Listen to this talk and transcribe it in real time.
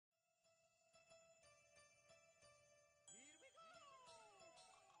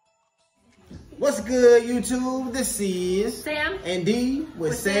What's good, YouTube? This is Sam and D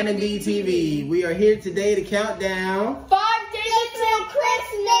with Sam and D TV. We are here today to count down 5 days till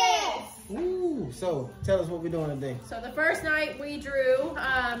Christmas. Ooh, so tell us what we're doing today. So the first night we drew,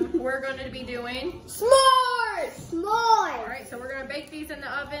 we're going to be doing S'mores. All right, so we're going to bake these in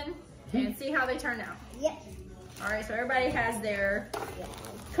the oven and see how they turn out. Yep. All right, so everybody has their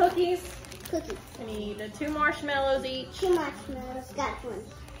cookies. We need 2 marshmallows each. 2 marshmallows. Got one.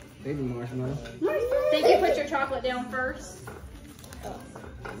 Baby marshmallow. Think you put your chocolate down first.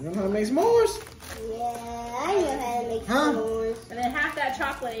 You know how to make s'mores? Yeah, I know how to make s'mores. And then half that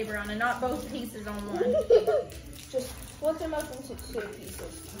chocolate, Abron, and not both pieces on one. Just split them up into 2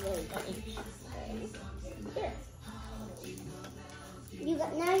 pieces. Really, on each. There. You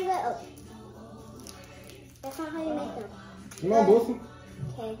got oh. That's not how you make them. Come on, Boosie.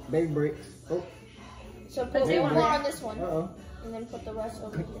 Okay. Baby bricks. Oh. So put Baby 1 break. more on this one. Uh-oh. And then put the rest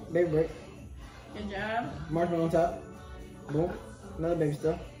over here. Baby brick. Good job. Marshmallow on top. Boom. Another baby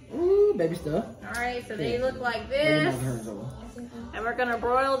stuff. Ooh, baby stuff. All right, so they look like Baby this. mama turns over. And we're gonna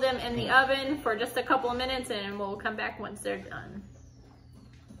broil them in the oven for just a couple of minutes and we'll come back once they're done.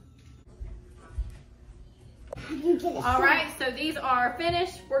 All right, so these are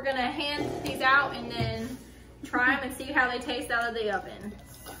finished. We're gonna hand these out and then try them and see how they taste out of the oven.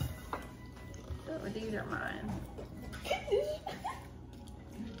 Oh, these are mine.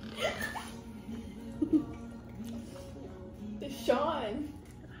 Sean,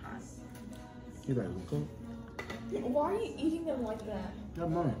 You better cook. why are you eating them like that? That's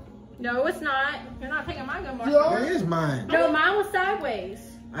mine. No, it's not. You're not taking my good That marshmallow. is mine. No, mine was sideways.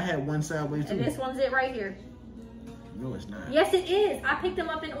 I had one sideways too. And this one's it right here. No, it's not. Yes, it is. I picked them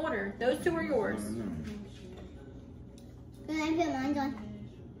up in order. Those 2 are yours. Can I put mine on?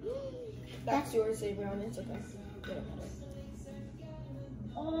 That's yours, Abraham. It's okay.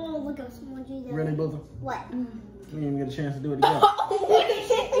 Oh, look how smudgy that Really, is. Boosie? What? We didn't even get a chance to do it together.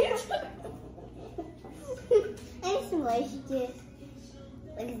 I smudged it.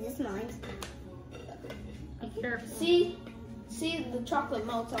 Look at this mine. Be careful. See, the chocolate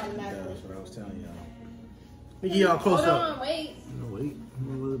melts That's automatically. what I was telling y'all. Let me get y'all close Hold up. on, wait. No,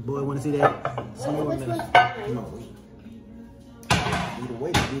 wait. Boy, want to see that? Some more Which minutes. one's mine? No, wait. Need to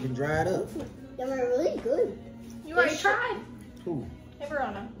wait. You can dry it up. They were really good. You already tried. Cool.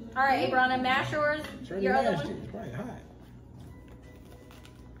 Abrona. All right, Abrona, mash yours. It's really Your other nasty. one. It's probably hot.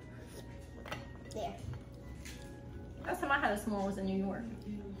 There. Last time I had a s'more was in New York.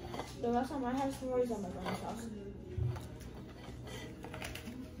 The last time I had s'mores at my grandma's house.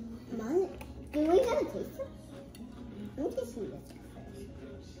 Mine? Do we gotta taste it? Let me taste this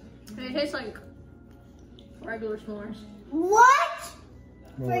first. And it tastes like regular s'mores. What?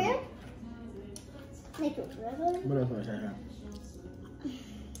 What? For you? Make it regular? What else was that?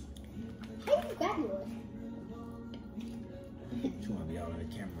 How did you grab yours? She want to be all in the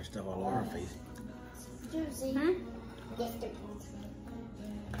camera with stuff all over her face. Juicy. Hmm? Yes, there.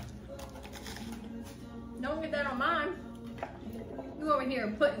 Don't get that on mine. You over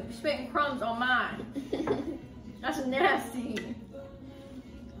here spitting crumbs on mine. That's nasty.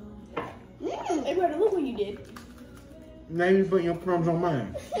 Hey, brother, look what you did. Now you putting your crumbs on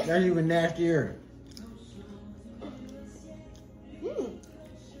mine. That's even nastier.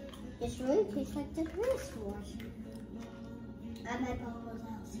 This really tastes like the Christmas. At my papa's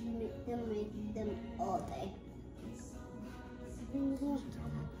house, he made them all day.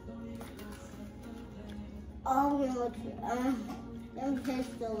 Oh, them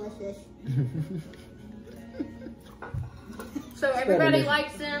taste delicious. So everybody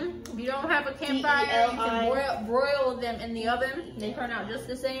likes them. If you don't have a campfire, you can broil them in the oven. They turn out just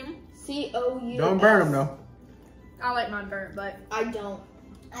the same. C-O-U. Don't burn them though. I like mine burnt, but I don't.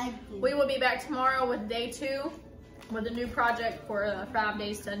 we will be back tomorrow with day 2 with a new project for 5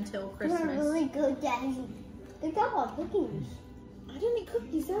 days until They're Christmas. really good, Daddy. Good job on cooking these. I didn't cook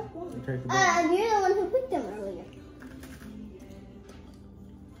these up. You take the bite. You're the one who cooked them earlier.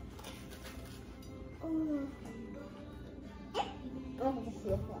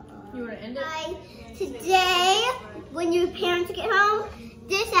 You want to end it? Today, when your parents get home,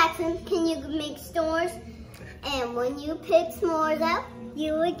 just ask them, can you make s'mores? And when you pick s'mores up,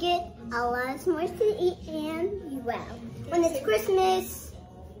 you would get a lot of s'mores to eat, and wow. When it's Christmas,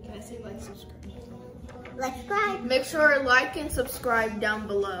 Can I say like, subscribe? like, subscribe. Make sure to like and subscribe down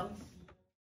below.